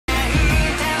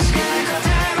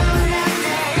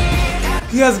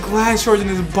He has glass shards in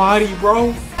his body,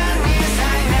 bro.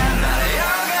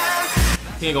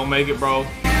 He ain't gonna make it, bro.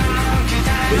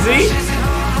 Is he?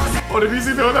 Oh, the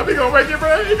music doing up. He gonna make it,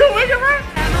 bro. He gonna make it, bro.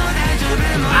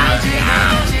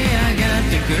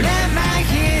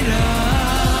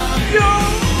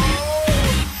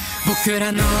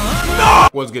 No!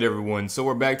 What's good, everyone? So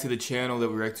we're back to the channel that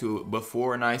we reacted to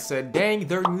before, and I said, dang,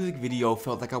 their music video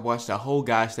felt like I watched a whole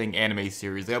gosh dang anime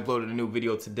series. They uploaded a new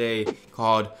video today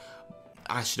called,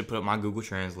 I should have put up my Google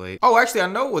Translate. Oh, actually, I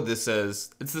know what this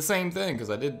says. It's the same thing, because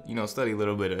I did, study a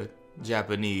little bit of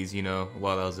Japanese,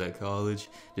 while I was at college,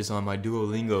 just on my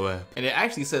Duolingo app. And it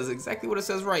actually says exactly what it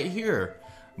says right here.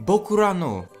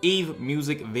 Bokurano, Eve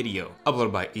music video,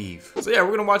 uploaded by Eve. So yeah,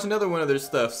 we're gonna watch another one of their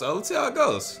stuff, so let's see how it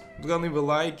goes. We're gonna leave a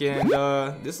like, and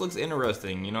this looks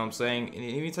interesting, you know what I'm saying? And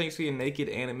anytime you see a naked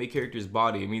anime character's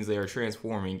body, it means they are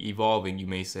transforming, evolving, you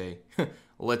may say.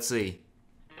 Let's see.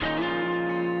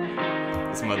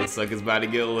 This mother sucker's about to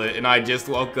get lit, and I just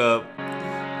woke up.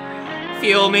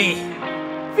 Feel me.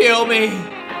 Feel me.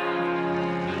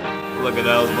 Look at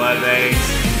those blood veins.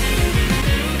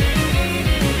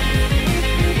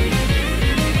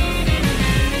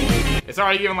 It's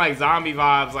already giving like zombie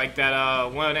vibes, like that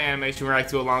one of the animation we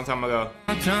reacted to a long time ago.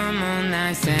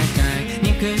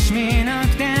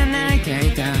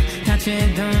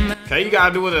 Okay, you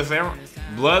gotta do with a samurai.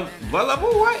 Blood level?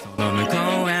 What?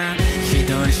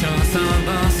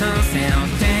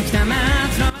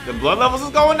 The blood levels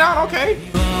is going down? Okay.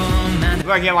 Looks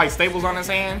like he had like staples on his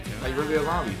hand. Like really a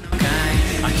zombie. Oh, what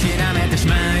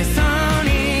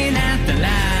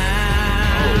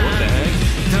the heck?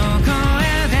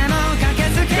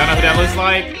 Y'all know who that looks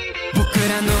like?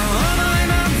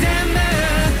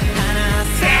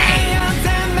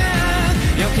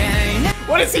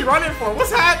 What is he running for?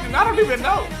 What's happening? I don't even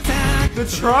know. The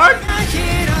truck?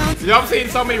 Y'all seen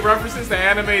so many references to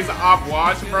animes I've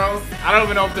watched, bro. I don't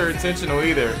even know if they're intentional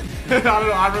either.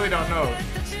 I really don't know.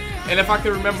 And if I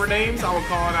could remember names, I would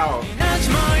call it out.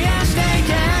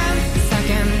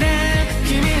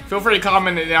 Feel free to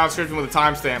comment in the description with a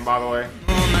timestamp, by the way.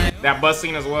 That bus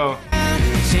scene as well.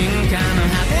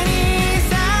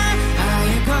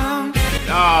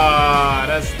 Ah,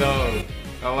 that's dope.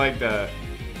 I like that.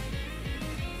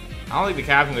 I don't think the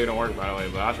captions are gonna work, by the way,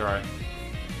 but I'll try.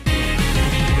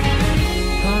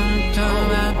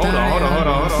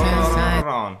 Hold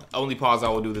on. Only pause I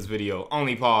will do this video.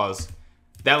 Only pause.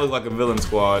 That looked like a villain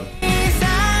squad. Look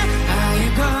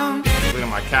at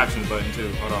my captions button too.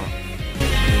 Hold on.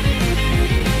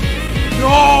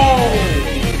 No!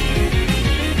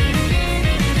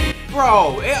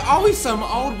 Bro, it always some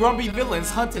old grumpy villains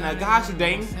hunting a gosh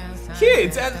dang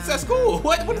kids at school.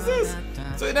 What is this?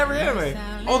 So in every anime.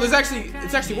 Oh, it's actually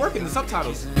working, the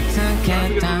subtitles.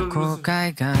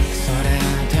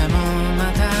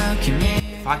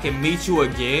 If I can meet you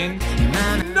again.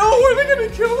 No, are they gonna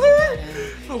kill her?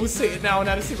 I would say it now,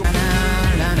 not a single.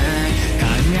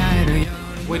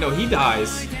 Wait, no, he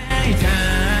dies.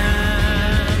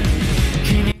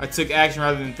 I took action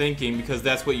rather than thinking because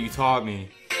that's what you taught me.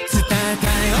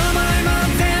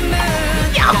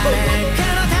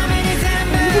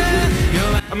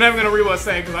 I'm never gonna read what I'm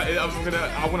saying because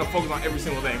I want to focus on every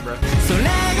single thing, bro.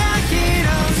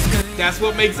 That's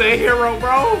what makes a hero,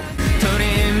 bro.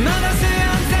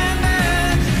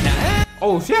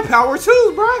 Oh, she had power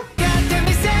too, bro.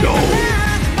 No.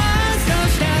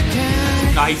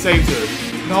 Nah, he saved her.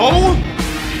 No.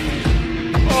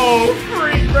 Oh,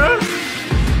 freak, bro.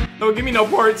 Don't give me no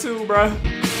part 2, bro.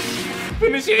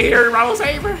 Finish it here, bro.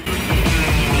 Save her.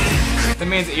 The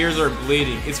man's ears are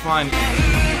bleeding. It's fine.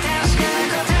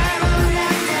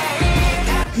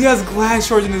 He has glass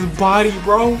shards in his body,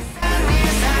 bro.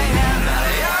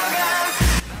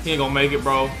 He ain't gonna make it,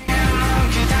 bro.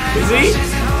 Is he?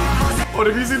 Oh,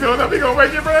 the music doing up. He gonna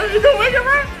make it, bro. He gonna make it,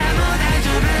 bro.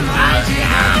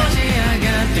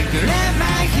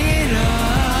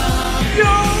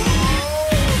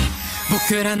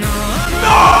 No!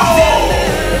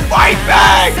 Fight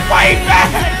back! Fight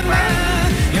back!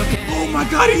 Oh my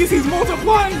god, he's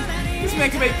multiplying! This man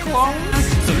can make clones?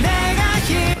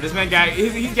 Oh, this man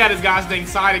he's got his gosh dang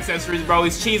side accessories, bro.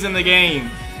 He's cheesing the game.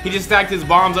 He just stacked his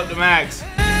bombs up to max.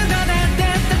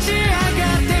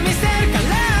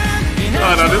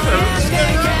 Oh,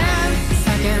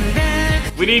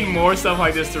 no, we need more stuff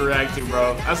like this to react to,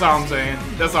 bro. That's all I'm saying.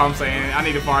 That's all I'm saying. I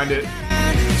need to find it.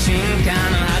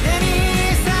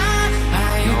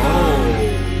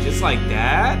 Oh, just like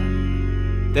that?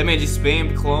 That man just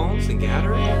spammed clones and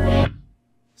gathering?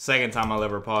 Second time I'll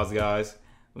ever pause, guys.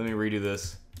 Let me redo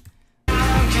this.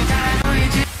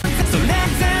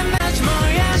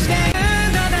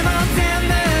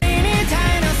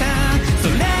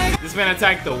 man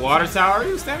attacked the water tower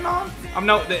he was standing on?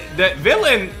 No, the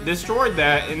villain destroyed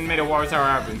that and made a water tower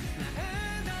happen.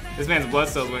 This man's blood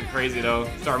cells went crazy though.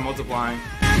 Started multiplying.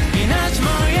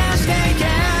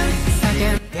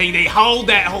 Dang, they hold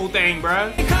that whole thing,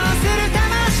 bruh.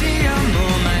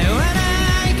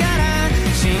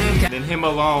 Then him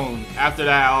alone, after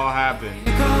that all happened,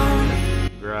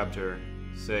 grabbed her,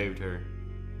 saved her.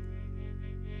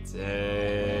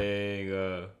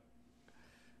 Dang,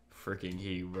 freaking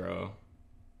heat, bro.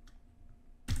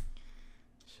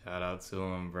 Shout out to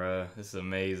him, bruh. This is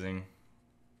amazing.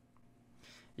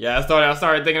 Yeah, I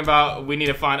started thinking about we need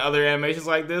to find other animations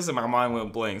like this, and my mind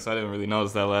went blank, so I didn't really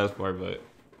notice that last part. But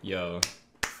yo,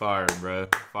 fire,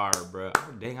 bruh, fire, bruh.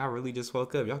 Oh, dang, I really just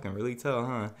woke up. Y'all can really tell,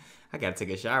 huh? I gotta take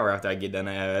a shower after I get done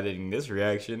editing this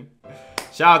reaction.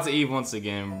 Shout out to Eve once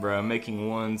again, bruh, making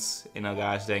once in a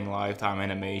gosh dang lifetime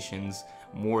animations.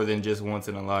 More than just once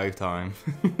in a lifetime.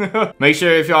 Make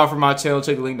sure if y'all from my channel,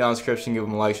 check the link down in the description, give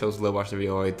them a like, show some love, watch the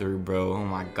video all the way through, bro. Oh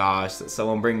my gosh,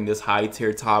 someone bringing this high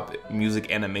tier top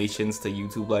music animations to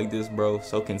YouTube like this, bro,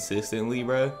 so consistently,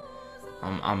 bro.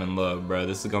 I'm in love, bro.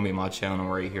 This is gonna be my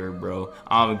channel right here, bro.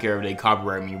 I don't even care if they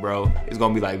copyright me, bro. It's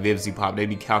gonna be like Vivzy Pop. They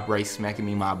be copyright smacking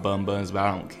me my bum buns, but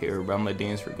I don't care, bro. I'm gonna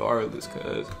dance regardless,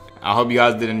 cuz. I hope you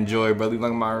guys did enjoy, bro. Leave a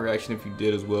like on my reaction if you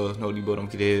did as well. No debut,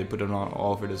 don't get it. Put it on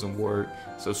all if it doesn't work.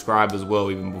 Subscribe as well,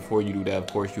 even before you do that. Of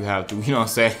course, you have to. You know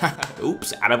what I'm saying?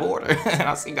 Oops, out of order.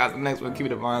 I'll see you guys in the next one. Keep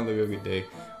it in mind. Live every day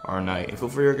or night. And feel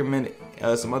free to recommend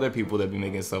some other people that be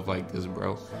making stuff like this,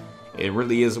 bro. It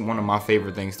really is one of my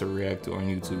favorite things to react to on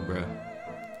YouTube, bro.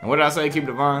 And what did I say? Keep it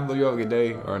in mind. Love you all a good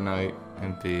day or night.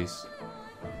 And peace.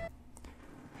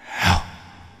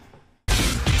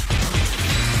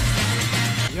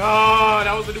 Yo,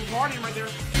 that was a new party right there.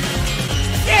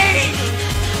 Yay!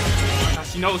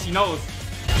 She knows, she knows.